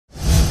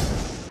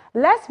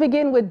Let's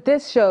begin with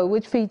this show,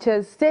 which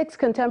features 6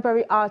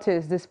 contemporary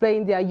artists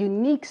displaying their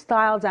unique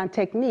styles and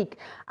technique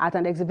at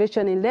an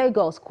exhibition in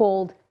Lagos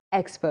called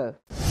Expo.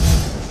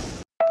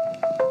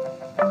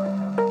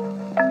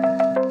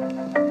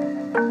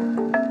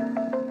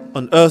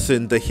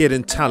 Unearthing the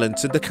hidden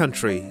talents in the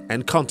country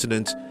and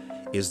continent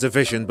is the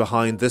vision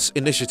behind this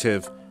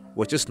initiative,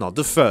 which is not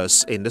the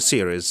first in the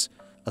series.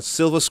 As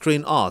Silver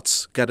Screen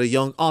Arts gather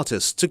young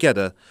artists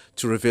together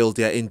to reveal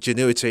their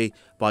ingenuity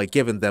by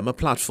giving them a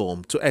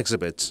platform to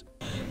exhibit.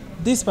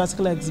 This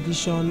particular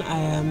exhibition I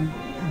am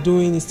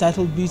doing is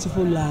titled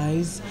Beautiful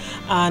Lies,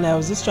 and I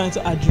was just trying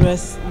to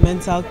address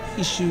mental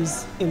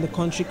issues in the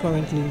country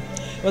currently.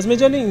 It was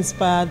majorly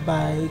inspired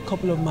by a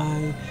couple of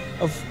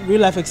real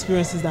life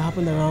experiences that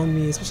happened around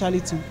me, especially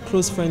to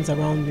close friends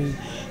around me.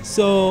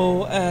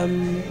 So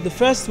the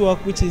first work,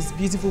 which is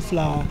Beautiful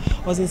Flower,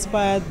 was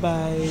inspired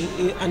by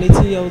an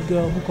 18-year-old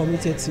girl who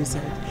committed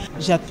suicide.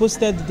 She had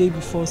posted the day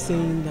before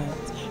saying that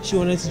she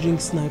wanted to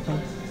drink Sniper,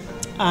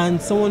 and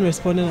someone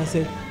responded and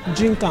said,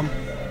 "Drink 'em."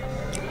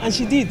 And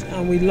she did,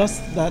 and we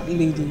lost that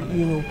lady,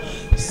 you know.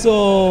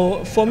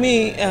 So for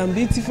me,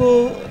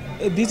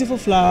 Beautiful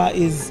Flower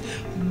is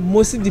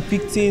mostly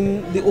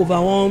depicting the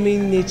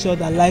overwhelming nature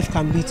that life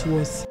can be to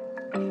us.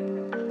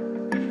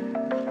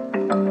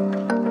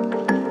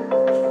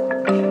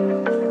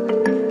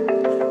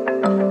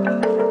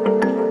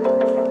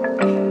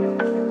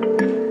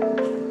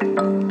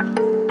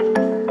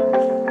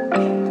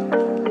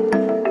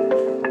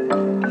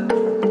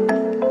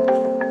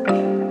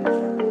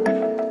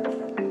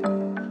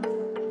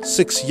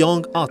 Six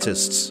young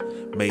artists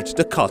made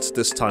the cut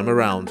this time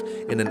around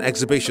in an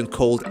exhibition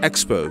called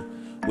Expo,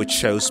 which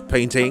shows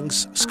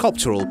paintings,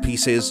 sculptural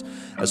pieces,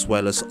 as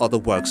well as other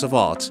works of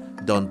art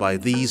done by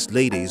these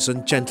ladies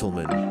and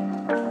gentlemen.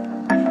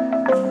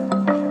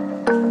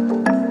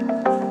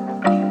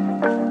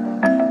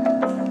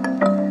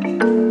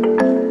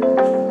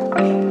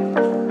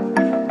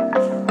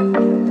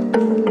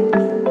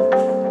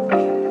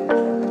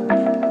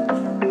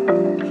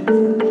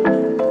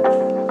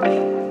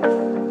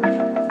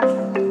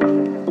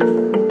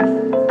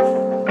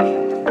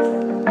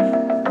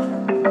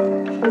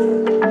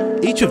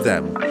 Each of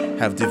them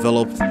have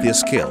developed their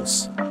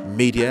skills,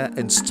 media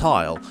and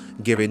style,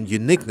 giving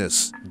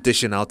uniqueness,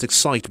 dishing out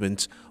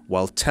excitement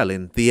while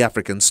telling the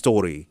African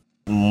story.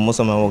 Most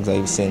of my works that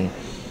you've seen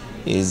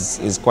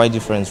is quite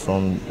different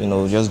from,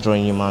 just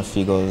drawing human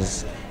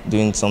figures,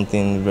 doing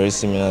something very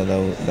similar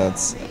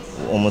that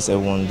almost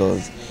everyone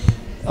does.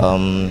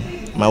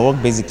 My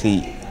work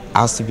basically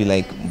has to be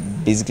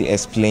basically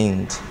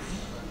explained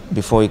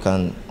before you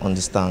can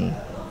understand.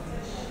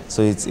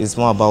 So it's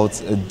more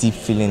about a deep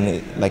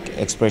feeling, like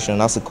expression. It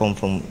has to come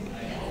from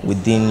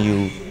within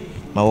you.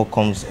 My work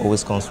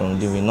always comes from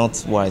within me, not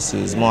what I see.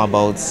 It's more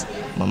about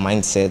my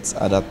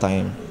mindset at that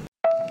time.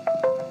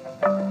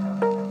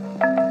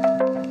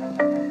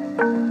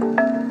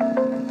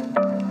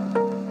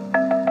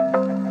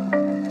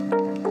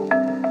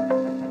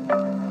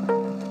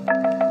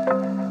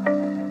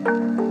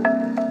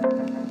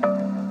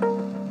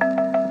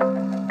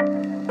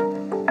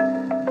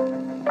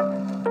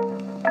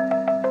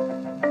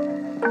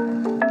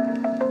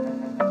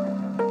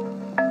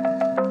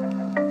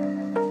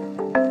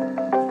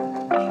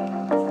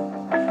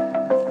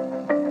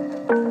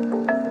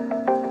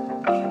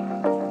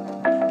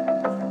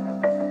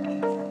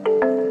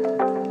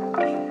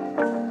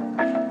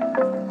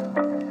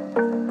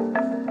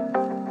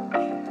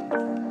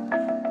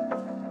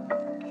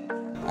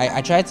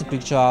 I try to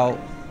picture how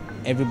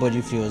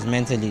everybody feels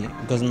mentally,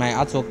 because my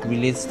artwork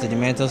relates to the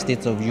mental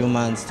state of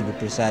humans, to be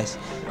precise.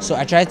 So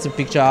I try to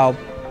picture how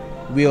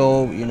we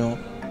all,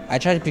 I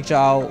try to picture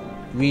how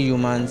we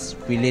humans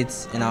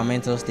relate in our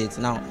mental states.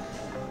 Now,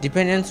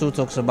 Dependent Soul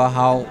talks about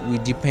how we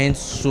depend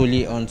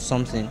solely on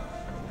something.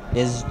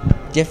 There's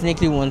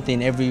definitely one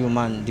thing every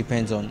human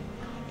depends on.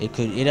 It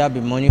could either be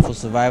money for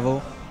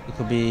survival, it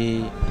could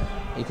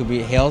be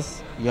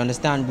health. You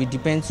understand? We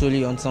depend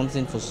solely on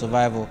something for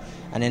survival,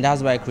 and then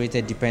that's why I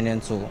created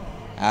Dependent Soul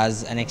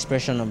as an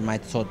expression of my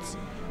thoughts.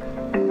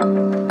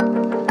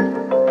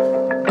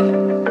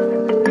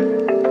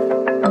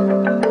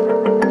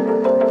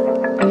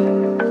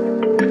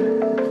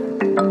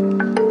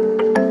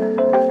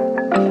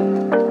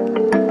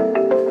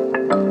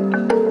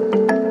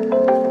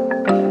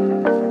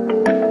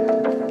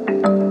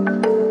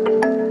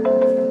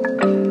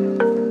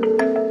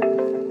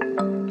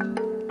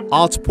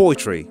 Art,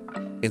 poetry,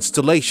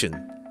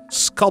 installation,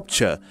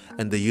 sculpture,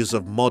 and the use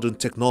of modern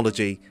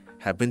technology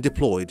have been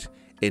deployed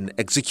in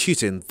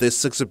executing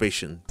this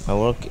exhibition. My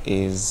work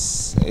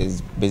is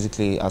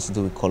basically has to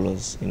do with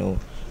colors.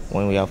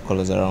 When we have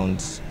colors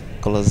around,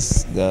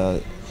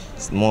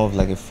 it's more of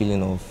like a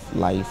feeling of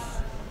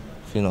life,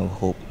 feeling of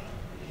hope.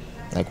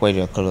 Like where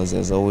there are colors,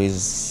 there's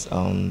always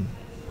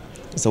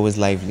it's always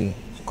lively.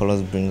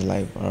 Colors bring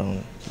life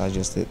around. That's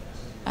just it.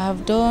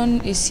 I've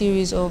done a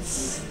series of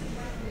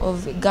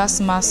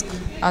gas mask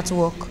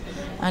artwork,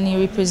 and it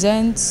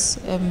represents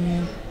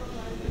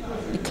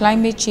the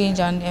climate change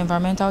and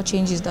environmental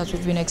changes that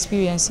we've been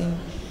experiencing.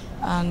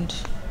 and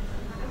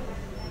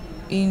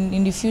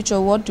in the future,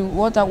 what's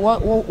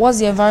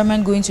the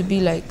environment going to be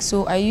like?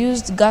 So I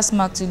used gas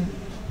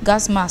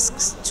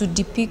masks to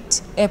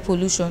depict air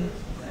pollution.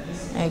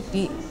 Like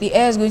the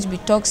air is going to be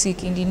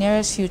toxic in the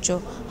nearest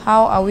future.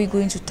 How are we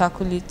going to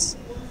tackle it?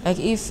 Like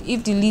if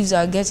the leaves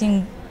are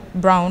getting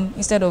brown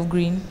instead of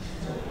green,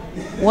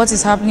 what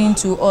is happening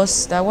to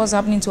us? What's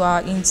happening to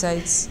our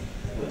insides?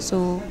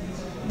 So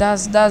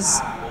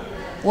that's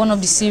one of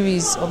the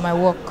series of my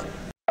work.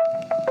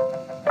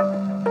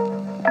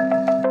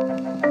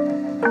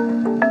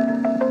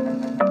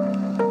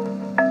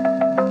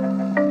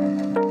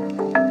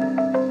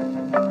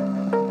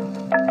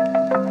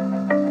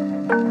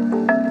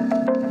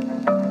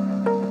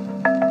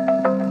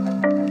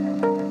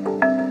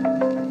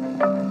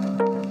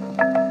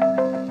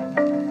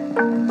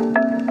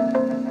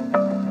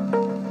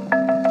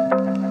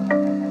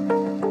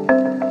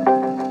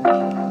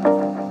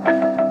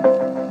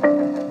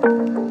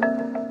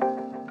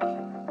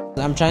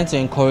 I'm trying to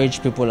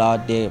encourage people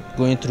out there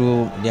going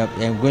through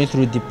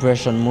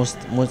depression,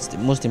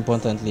 most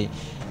importantly,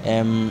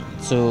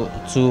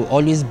 to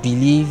always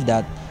believe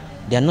that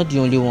they are not the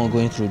only one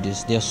going through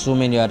this. There are so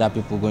many other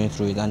people going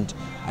through it, and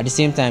at the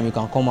same time you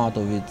can come out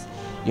of it.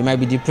 You might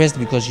be depressed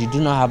because you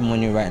do not have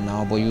money right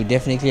now, but you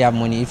definitely have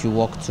money if you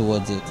work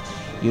towards it.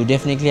 You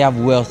definitely have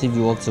wealth if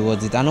you work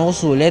towards it. And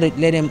also let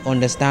them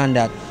understand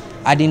that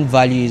adding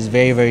value is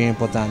very, very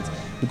important,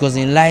 because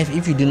in life,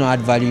 if you do not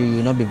add value, you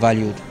will not be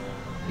valued.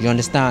 You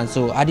understand?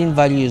 So adding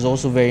value is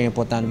also very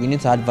important. We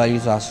need to add value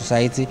to our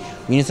society.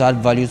 We need to add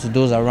value to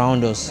those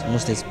around us,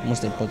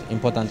 most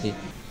importantly.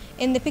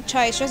 In the picture,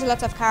 it shows a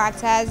lot of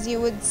characters. You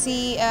would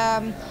see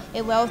a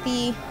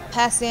wealthy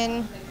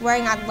person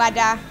wearing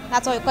agbada.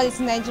 That's what we call it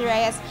in Nigeria,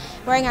 yes.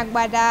 Wearing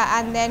agbada,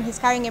 and then he's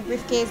carrying a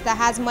briefcase that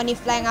has money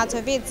flying out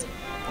of it.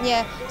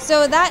 Yeah,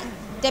 so that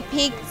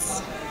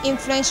depicts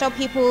influential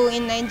people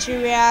in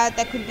Nigeria.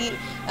 That could be,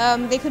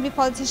 they could be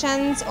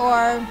politicians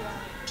or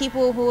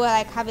people who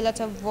have a lot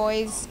of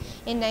voice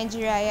in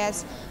Nigeria,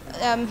 yes.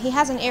 He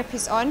has an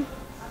earpiece on,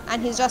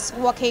 and he's just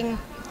walking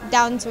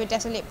down to a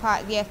desolate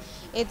part. Yeah,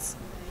 it's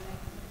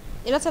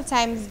a lot of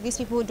times these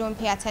people don't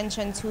pay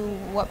attention to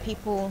what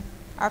people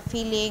are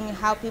feeling,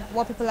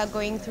 what people are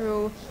going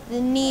through,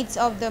 the needs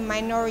of the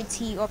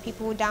minority or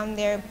people down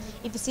there.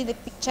 If you see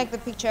check the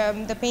picture,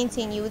 the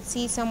painting, you would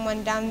see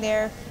someone down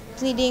there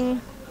pleading.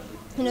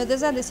 You know,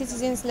 those are the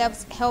citizens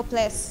left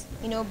helpless,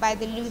 you know, by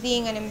the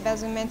looting and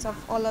embezzlement of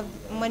all of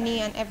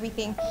money and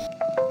everything.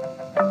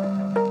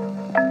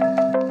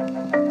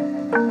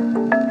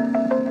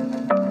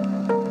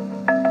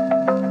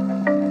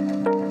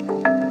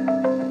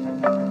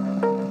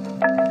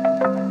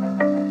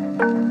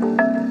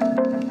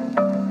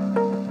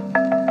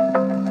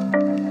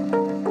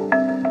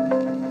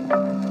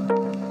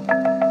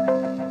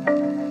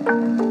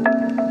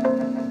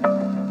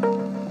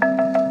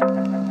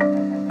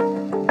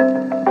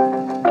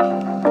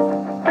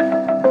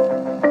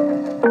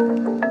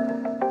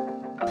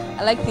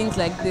 I like things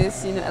like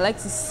this, you know, I like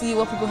to see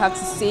what people have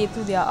to say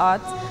through their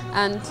art,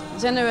 and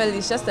generally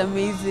it's just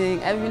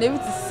amazing. I've been able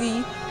to see,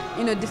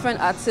 you know,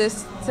 different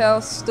artists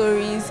tell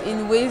stories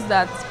in ways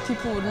that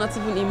people would not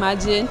even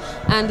imagine,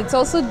 and it's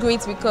also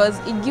great because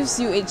it gives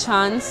you a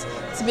chance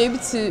to be able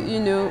to, you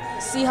know,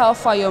 see how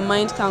far your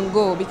mind can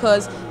go,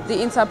 because the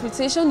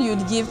interpretation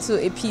you'd give to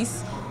a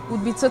piece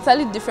would be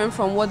totally different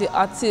from what the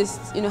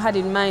artist, you know, had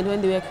in mind when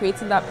they were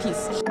creating that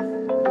piece.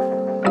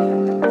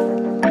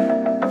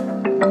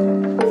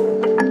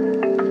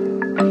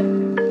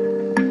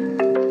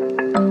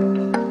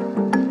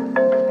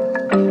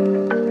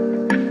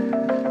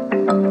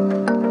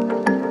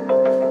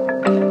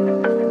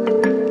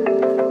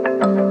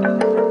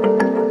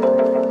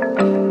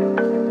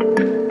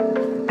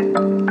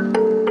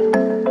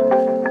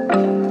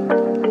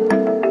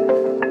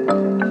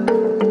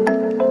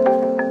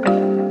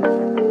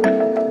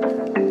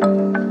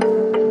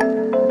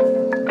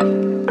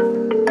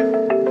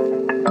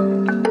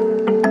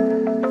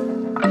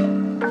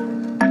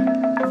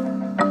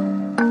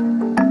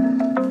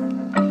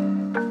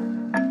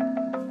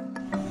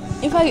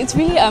 In fact, it's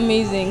really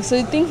amazing. So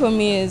the thing for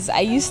me is I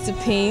used to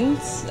paint,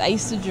 I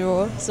used to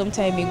draw some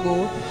time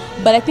ago,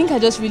 but I think I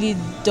just really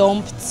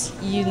dumped,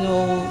 you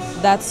know,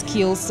 that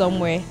skill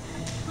somewhere.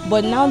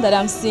 But now that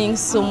I'm seeing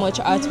so much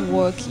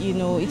artwork, you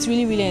know, it's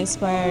really, really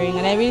inspiring,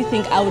 and I really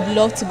think I would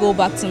love to go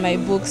back to my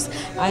books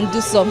and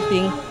do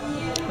something,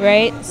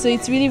 right? So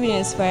it's really, really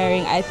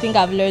inspiring. I think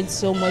I've learned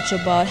so much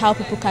about how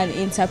people can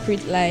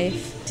interpret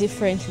life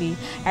differently.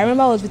 I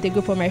remember I was with a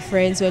group of my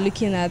friends. We were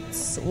looking at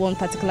one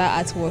particular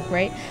artwork,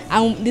 right?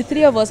 And the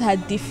three of us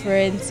had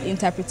different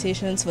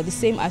interpretations for the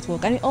same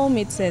artwork, and it all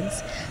made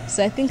sense.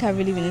 So I think I've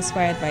really been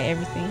inspired by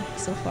everything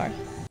so far.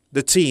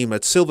 The team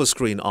at Silver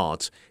Screen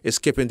Art is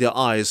keeping their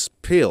eyes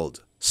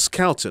peeled,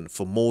 scouting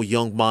for more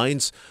young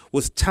minds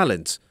with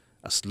talent,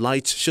 as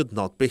light should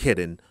not be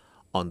hidden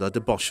under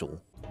the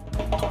bushel.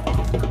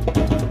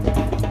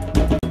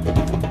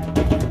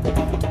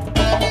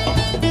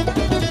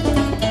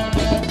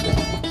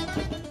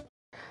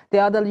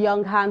 There are other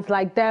young hands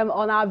like them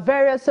on our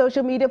various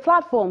social media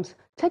platforms.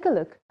 Take a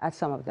look at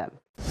some of them.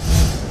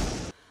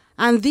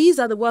 And these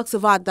are the works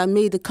of art that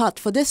made the cut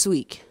for this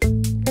week.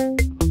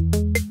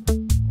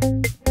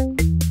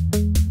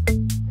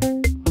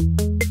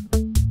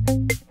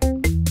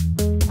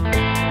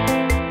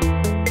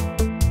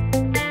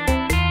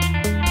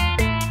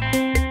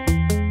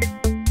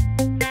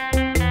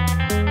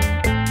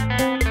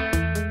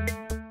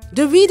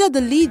 The Reader, the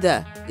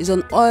Leader is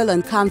on oil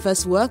and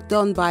canvas work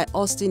done by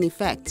Austin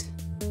Effect.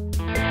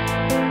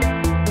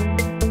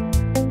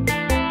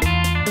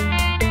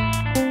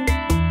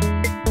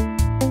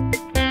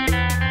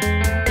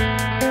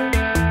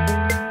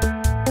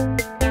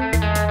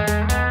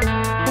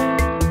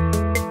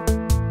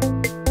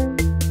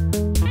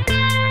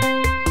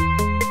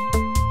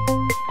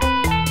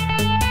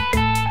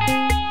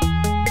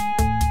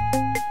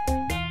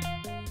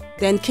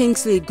 Then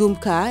Kingsley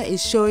Gumka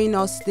is showing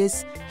us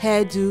this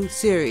hairdo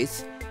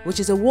series, which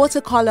is a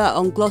watercolor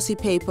on glossy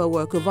paper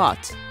work of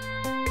art.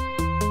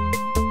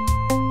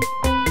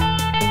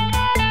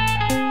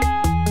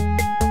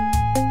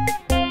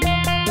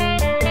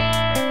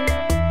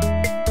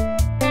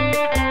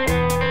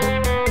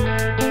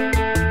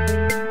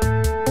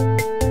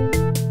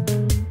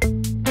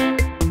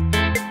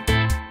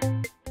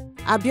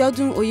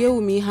 Abiodun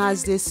Oyewumi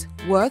has this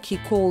work he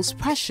calls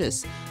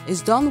Precious.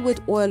 It's done with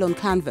oil on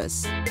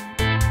canvas.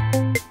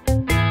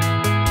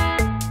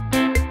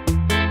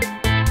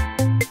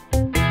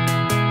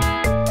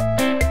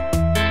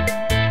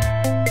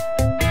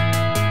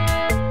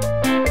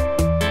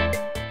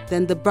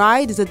 Then The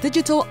Bride is a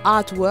digital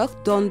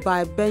artwork done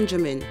by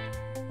Benjamin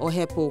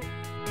Ohepo.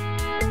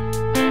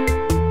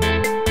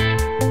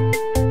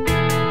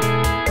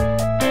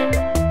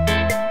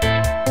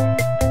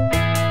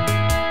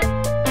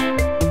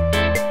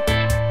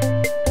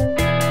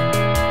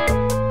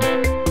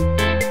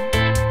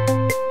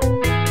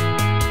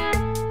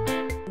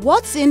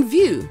 What's in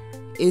view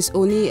is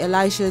Oni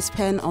Elisha's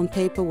pen on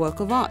paper work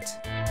of art.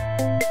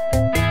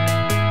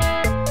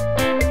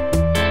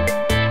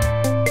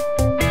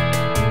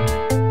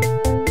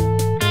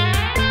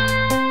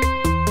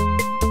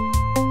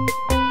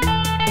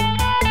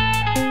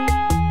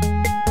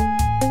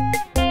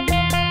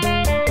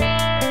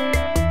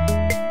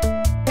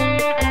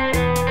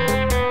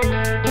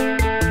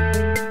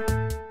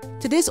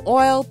 This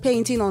oil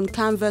painting on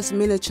canvas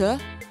miniature,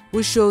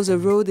 which shows a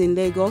road in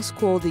Lagos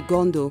called the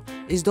Gondo,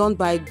 is done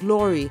by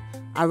Glory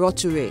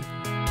Aroture.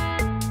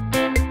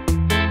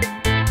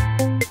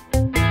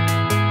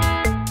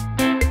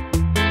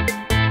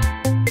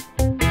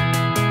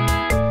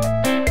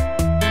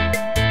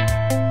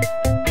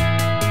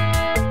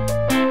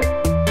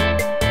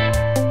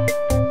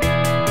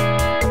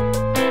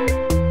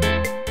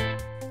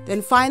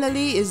 Then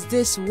finally is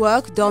this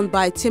work done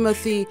by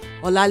Timothy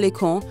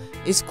Olalekon.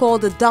 It's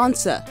called The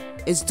Dancer.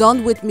 It's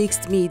done with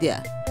mixed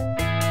media.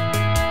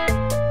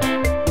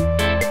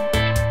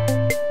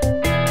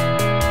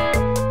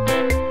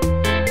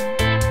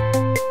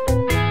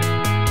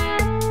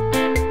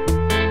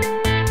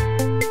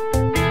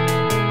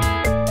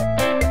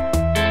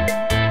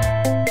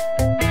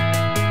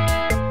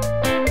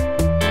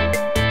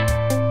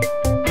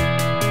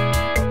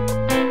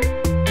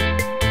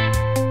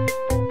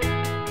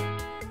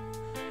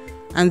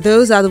 And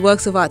those are the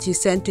works of art you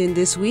sent in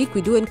this week.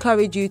 We do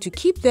encourage you to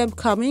keep them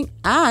coming,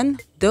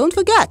 and don't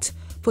forget,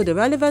 put the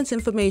relevant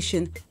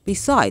information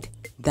beside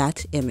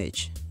that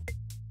image.